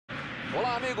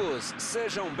Olá, amigos!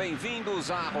 Sejam bem-vindos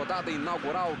à rodada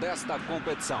inaugural desta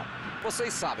competição.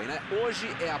 Vocês sabem, né? Hoje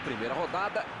é a primeira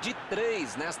rodada de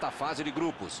 3 nesta fase de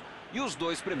grupos. E os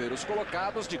 2 primeiros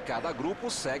colocados de cada grupo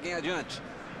seguem adiante.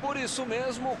 Por isso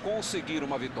mesmo, conseguir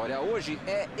uma vitória hoje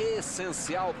é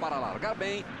essencial para largar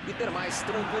bem e ter mais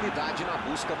tranquilidade na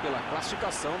busca pela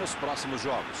classificação nos próximos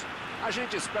jogos. A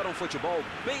gente espera um futebol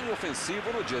bem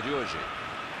ofensivo no dia de hoje.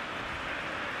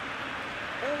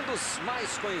 Um dos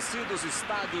mais conhecidos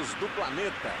estádios do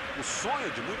planeta. O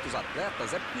sonho de muitos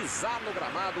atletas é pisar no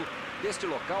gramado deste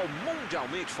local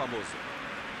mundialmente famoso.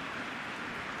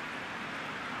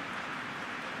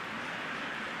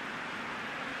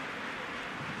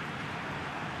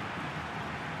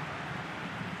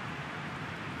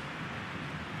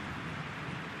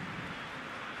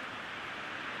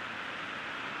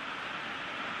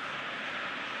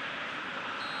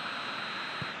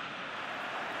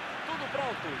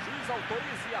 Pronto, o juiz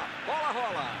autoriza e a bola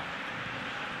rola.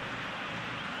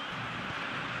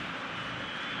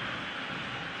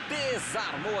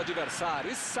 Desarmou o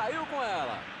adversário e saiu com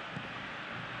ela.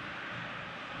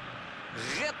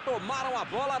 Retomaram a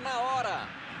bola na hora.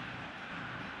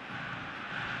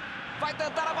 Vai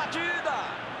tentar a batida.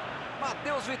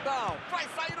 Matheus Vital, vai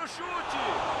sair o chute.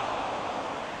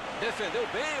 Defendeu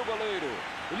bem o goleiro.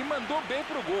 Ele mandou bem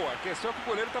pro gol, a questão é que o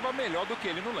goleiro estava melhor do que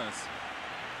ele no lance.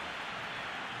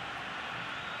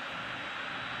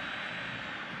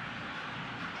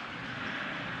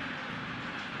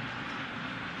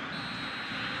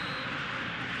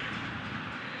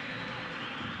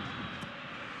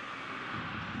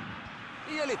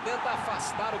 E ele tenta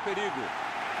afastar o perigo.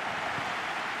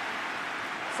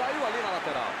 Saiu ali na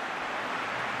lateral.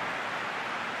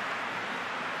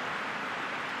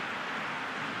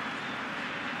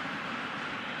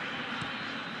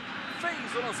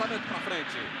 Fez o lançamento para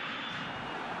frente.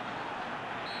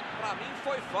 Para mim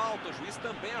foi falta, o juiz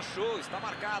também achou, está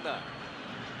marcada.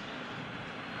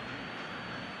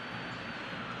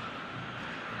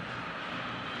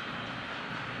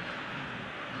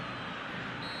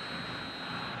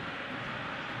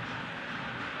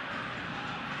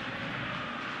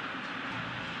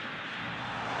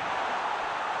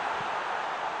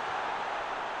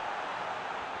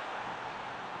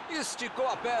 Esticou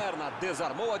a perna,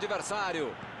 desarmou o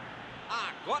adversário.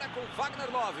 Agora é com Wagner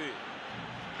Love.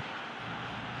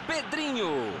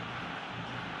 Pedrinho.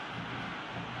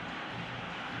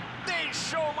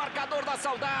 Deixou o marcador da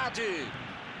saudade.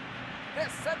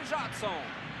 Recebe Jadson.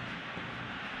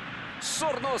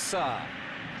 Sornosa.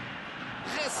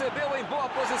 Recebeu em boa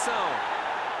posição.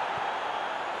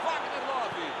 Wagner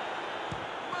Love.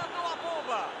 Mandou a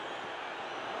bomba.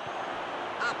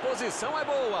 A posição é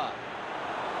boa.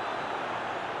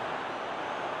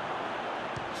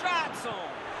 Jadson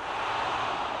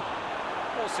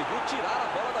conseguiu tirar a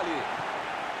bola dali.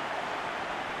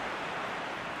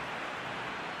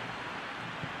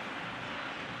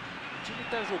 O time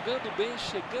está jogando bem,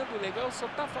 chegando legal, só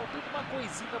está faltando uma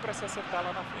coisinha para se acertar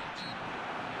lá na frente.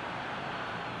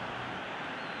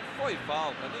 Foi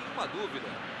falta, nenhuma dúvida.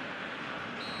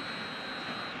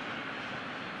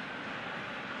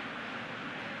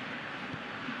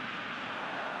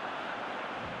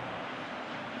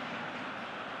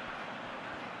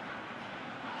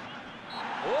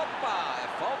 Opa, é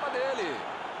falta dele.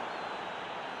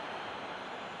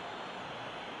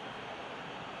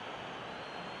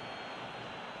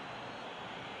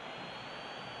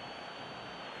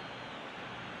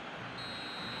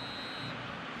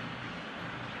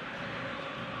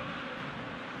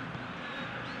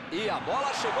 E a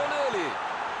bola chegou nele.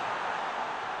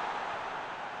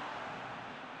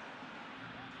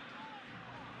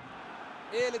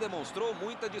 Ele demonstrou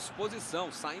muita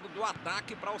disposição, saindo do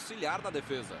ataque para auxiliar na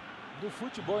defesa. No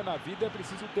futebol e na vida é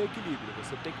preciso ter equilíbrio.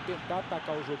 Você tem que tentar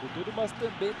atacar o jogo todo, mas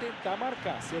também tentar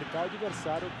marcar, cercar o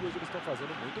adversário, que hoje eles estão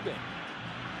fazendo muito bem.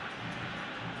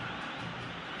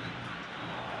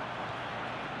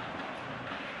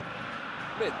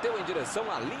 Meteu em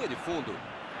direção à linha de fundo.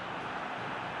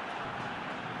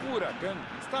 O Huracán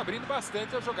está abrindo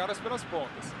bastante as jogadas pelas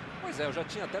pontas. Pois é, eu já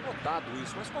tinha até notado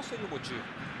isso, mas qual seria o motivo?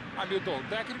 Hamilton, o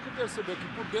técnico percebeu que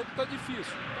por dentro está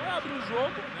difícil. Então abre o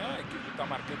jogo, né? A equipe está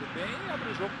marcando bem, abre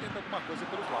o jogo e tenta alguma coisa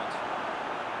pelos lados.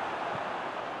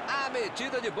 A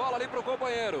metida de bola ali para o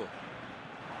companheiro.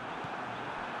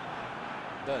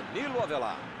 Danilo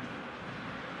Avelar.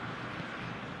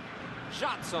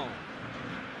 Jadson.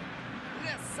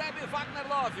 Recebe Wagner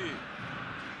Love.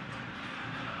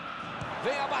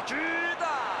 Vem a batida.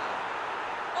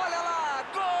 Olha lá,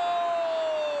 gol!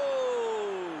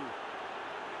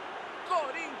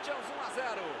 Corinthians 1 a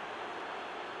 0.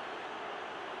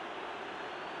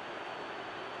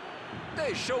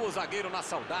 Deixou o zagueiro na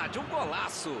saudade, um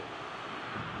golaço.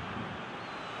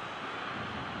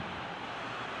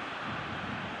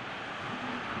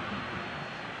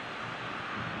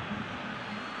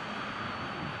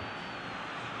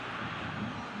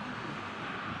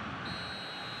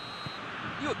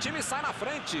 E o time sai na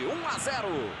frente,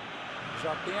 1-0.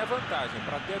 Já tem a vantagem.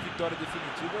 Para ter a vitória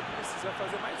definitiva, precisa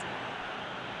fazer mais um.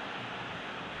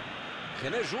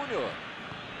 René Júnior.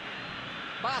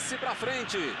 Passe para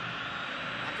frente.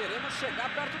 Tá querendo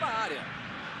chegar perto da área.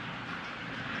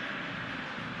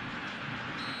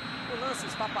 O lance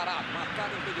está parado,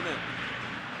 marcado impedimento.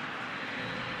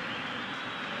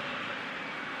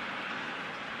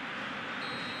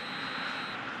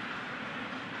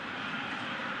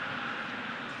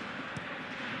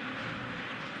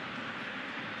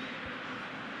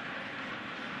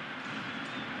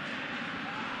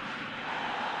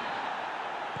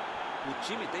 O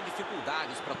time tem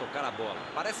dificuldades para tocar a bola.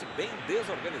 Parece bem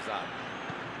desorganizado.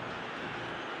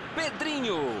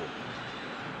 Pedrinho.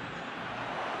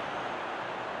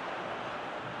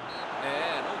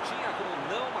 Não tinha como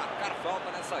não marcar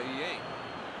falta nessa aí, hein?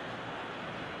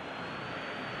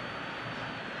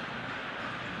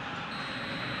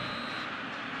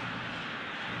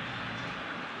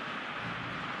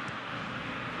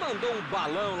 Mandou um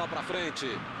balão lá para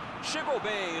frente. Chegou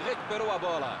bem, recuperou a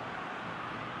bola.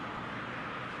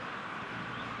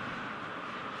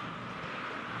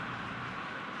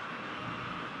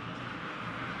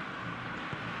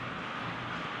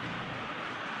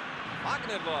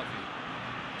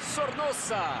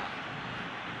 Sornosa.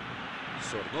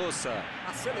 Sornosa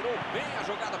acelerou bem a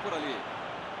jogada por ali.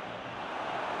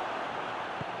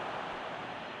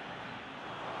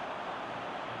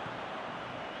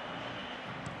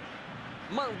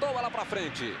 Mandou ela para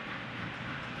frente.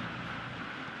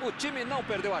 O time não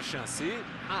perdeu a chance.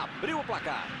 Abriu o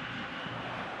placar.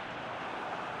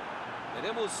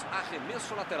 Teremos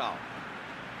arremesso lateral.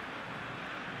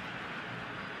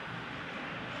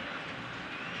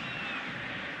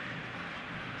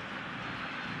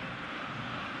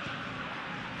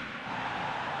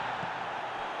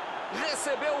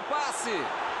 Recebeu o passe.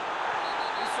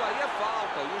 Isso aí é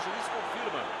falta e o juiz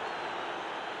confirma.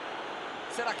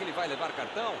 Será que ele vai levar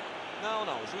cartão? Não,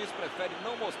 o juiz prefere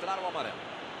não mostrar o amarelo.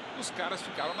 Os caras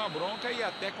ficaram na bronca e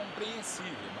até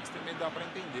compreensível, mas também dá para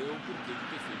entender o porquê de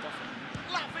ter feito a falta.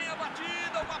 Lá vem a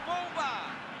batida, uma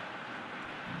bomba.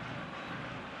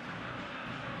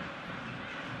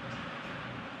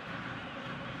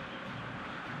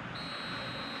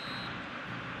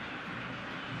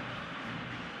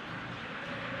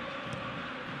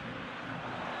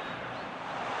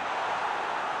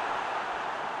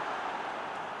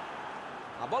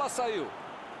 A bola saiu.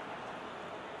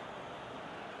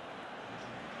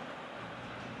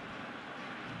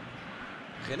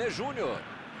 René Júnior.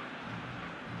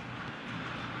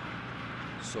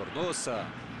 Sornosa.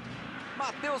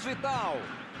 Matheus Vital.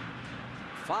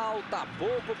 Falta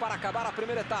pouco para acabar a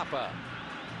primeira etapa.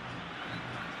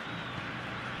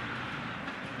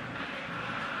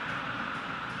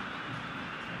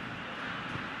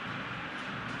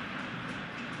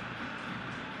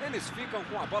 Eles ficam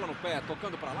com a bola no pé,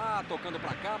 tocando para lá, tocando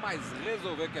para cá, mas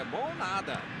resolver que é bom,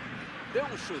 nada. Deu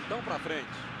um chutão para frente.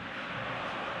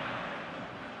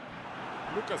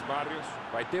 Lucas Barrios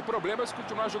vai ter problemas se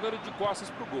continuar jogando de costas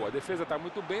para o gol. A defesa está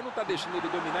muito bem, não está deixando ele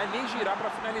dominar e nem girar para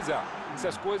finalizar. Se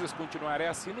as coisas continuarem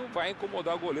assim, não vai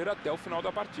incomodar o goleiro até o final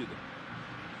da partida.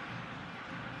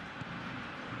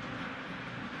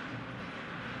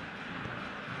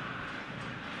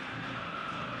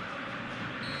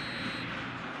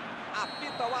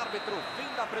 Apita o árbitro,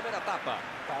 fim da primeira etapa.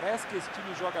 Parece que esse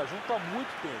time joga junto há muito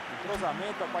tempo. O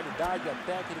entrosamento, a qualidade, a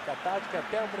técnica, a tática,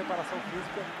 até a preparação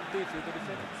física tem feito a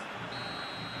diferença.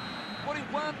 Por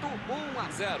enquanto,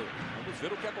 1-0. Vamos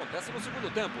ver o que acontece no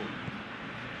segundo tempo.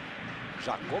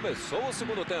 Já começou o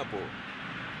segundo tempo.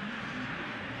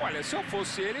 Olha, se eu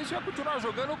fosse eles, já continuar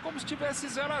jogando como se estivesse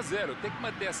 0-0. Tem que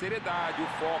manter a seriedade, o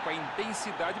foco, a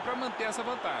intensidade para manter essa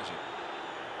vantagem.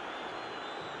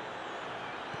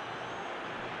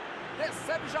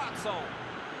 Recebe Jackson.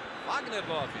 Wagner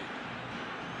Love.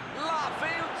 Lá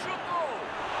vem o chute.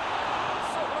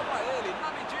 Sobrou para ele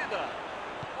na medida.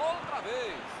 Outra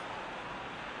vez.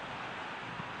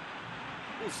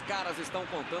 Os caras estão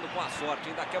contando com a sorte.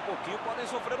 E daqui a pouquinho podem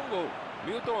sofrer um gol.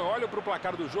 Milton, eu olho para o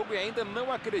placar do jogo e ainda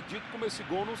não acredito como esse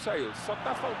gol não saiu. Só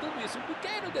está faltando isso, um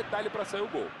pequeno detalhe para sair o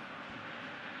gol.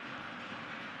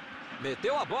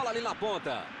 Meteu a bola ali na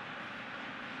ponta.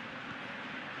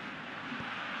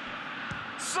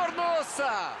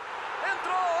 Sornosa!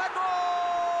 Entrou, é gol!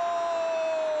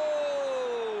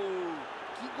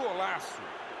 Que golaço!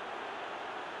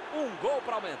 Um gol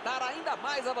para aumentar ainda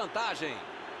mais a vantagem.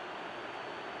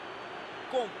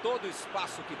 Com todo o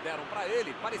espaço que deram para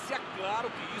ele, parecia claro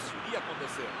que isso iria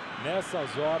acontecer.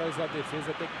 Nessas horas, a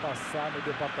defesa tem que passar no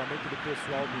departamento do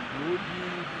pessoal do clube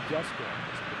e pedir as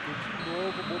contas. Porque, de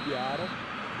novo, bobearam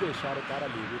e deixaram o cara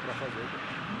livre para fazer o gol.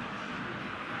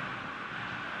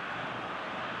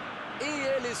 E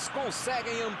eles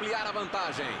conseguem ampliar a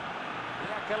vantagem.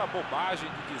 Tem aquela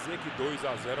bobagem de dizer que 2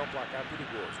 a 0 é um placar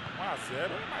perigoso. 1 a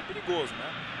 0 é mais perigoso,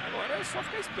 né? Agora é só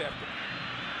ficar esperto.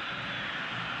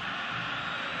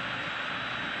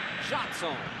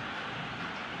 Jadson.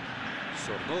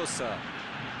 Sornosa.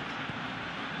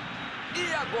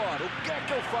 E agora, o que é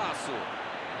que eu faço?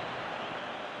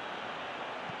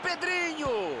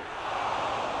 Pedrinho.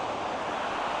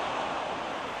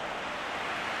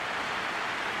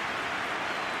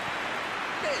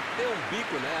 Meteu um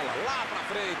bico nela, lá pra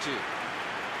frente.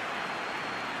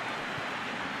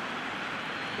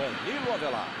 Danilo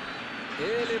Avelar.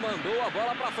 Ele mandou a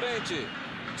bola pra frente.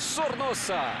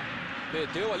 Sornosa.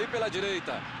 Meteu ali pela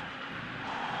direita.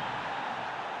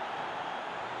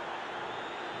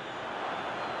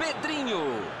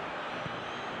 Pedrinho.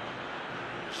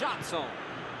 Jadson.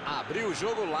 Abriu o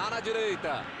jogo lá na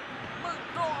direita.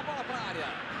 Mandou a bola para a área.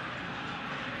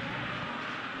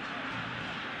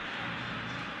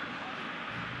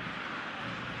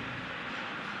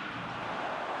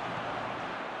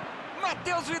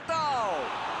 Matheus Vital.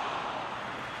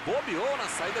 Bobeou na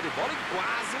saída de bola e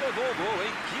quase levou o gol,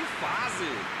 hein? Que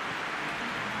fase!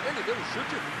 Ele deu um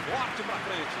chute forte para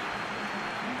frente.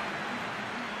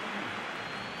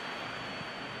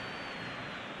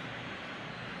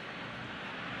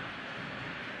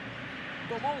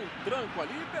 Tomou um tranco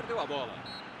ali e perdeu a bola.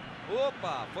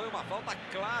 Opa, foi uma falta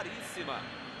claríssima.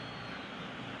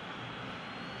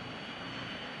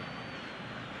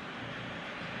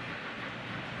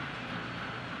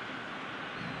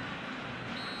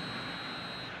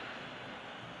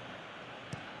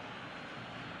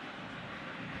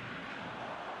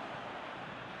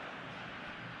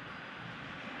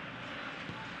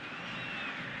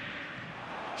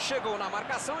 Chegou na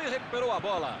marcação e recuperou a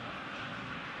bola.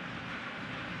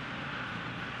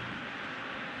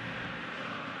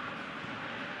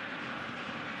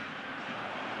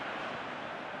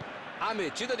 A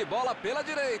metida de bola pela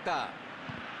direita.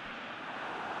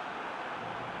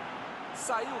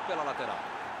 Saiu pela lateral.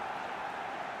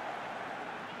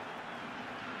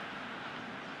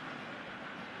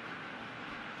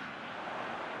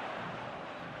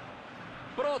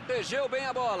 Protegeu bem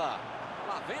a bola.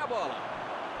 Lá vem a bola.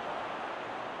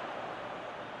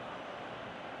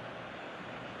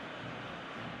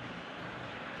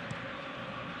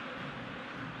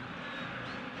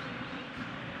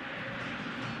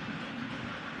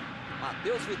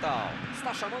 Matheus Vital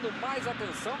está chamando mais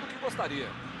atenção do que gostaria.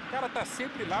 O cara tá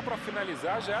sempre lá para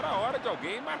finalizar, já era hora de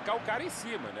alguém marcar o cara em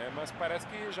cima, né? Mas parece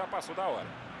que já passou da hora.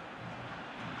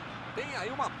 Tem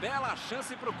aí uma bela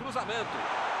chance para o cruzamento.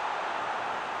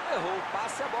 Errou o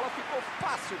passe, a bola ficou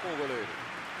fácil com o goleiro.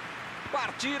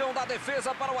 Partiram da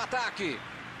defesa para o ataque.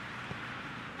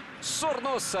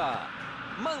 Sornosa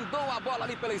mandou a bola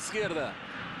ali pela esquerda.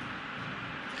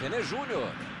 René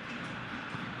Júnior.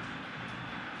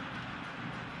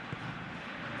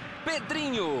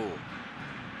 Pedrinho.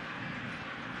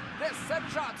 Recebe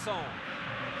Jadson.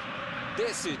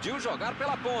 Decidiu jogar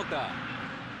pela ponta.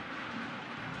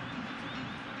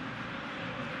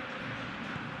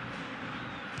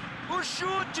 O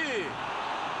chute.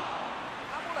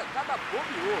 A molecada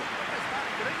bobeou. Vai estar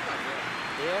grande na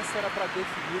guerra. Essa era para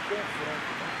definir o confronto.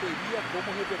 Não teria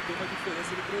como reverter uma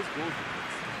diferença de 3 gols.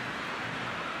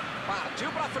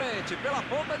 Partiu para frente pela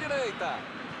ponta direita.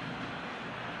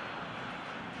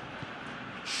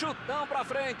 Chutão para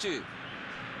frente.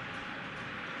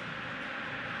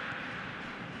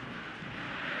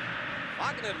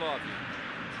 Wagner Love.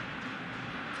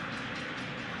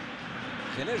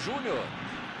 René Júnior.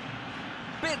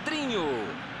 Pedrinho.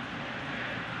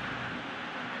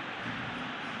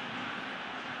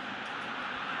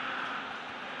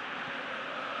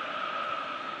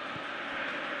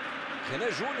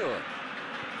 René Júnior.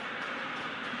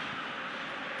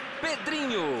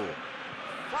 Pedrinho.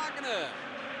 Wagner.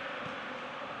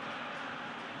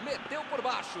 Meteu por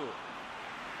baixo.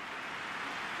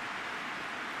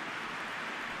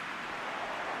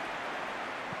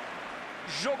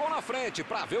 Jogou na frente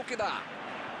para ver o que dá.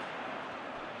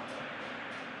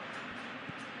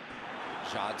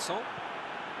 Jadson.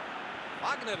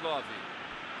 Wagner Love.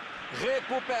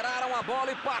 Recuperaram a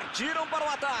bola e partiram para o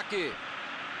ataque.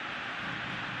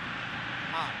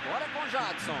 Agora é com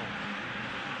Jadson.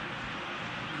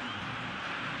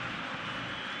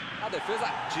 A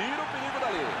defesa tira o perigo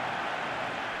dali.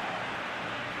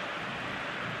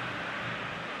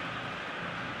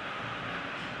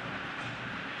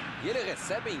 E ele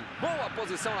recebe em boa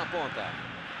posição na ponta.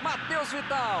 Matheus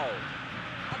Vital.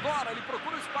 Agora ele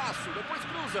procura o espaço, depois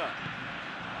cruza.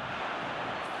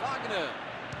 Wagner.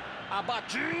 A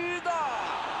batida.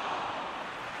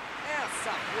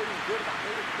 Essa foi um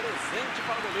verdadeiro presente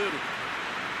para o goleiro.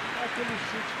 É aquele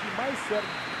chute que mais serve.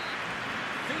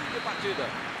 Fim de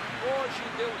partida. Hoje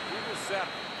deu tudo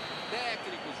certo.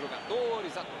 Técnicos,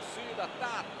 jogadores, a torcida,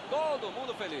 tá todo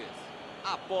mundo feliz.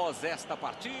 Após esta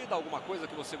partida, alguma coisa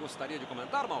que você gostaria de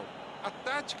comentar, Mauro? A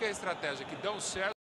tática e a estratégia que dão certo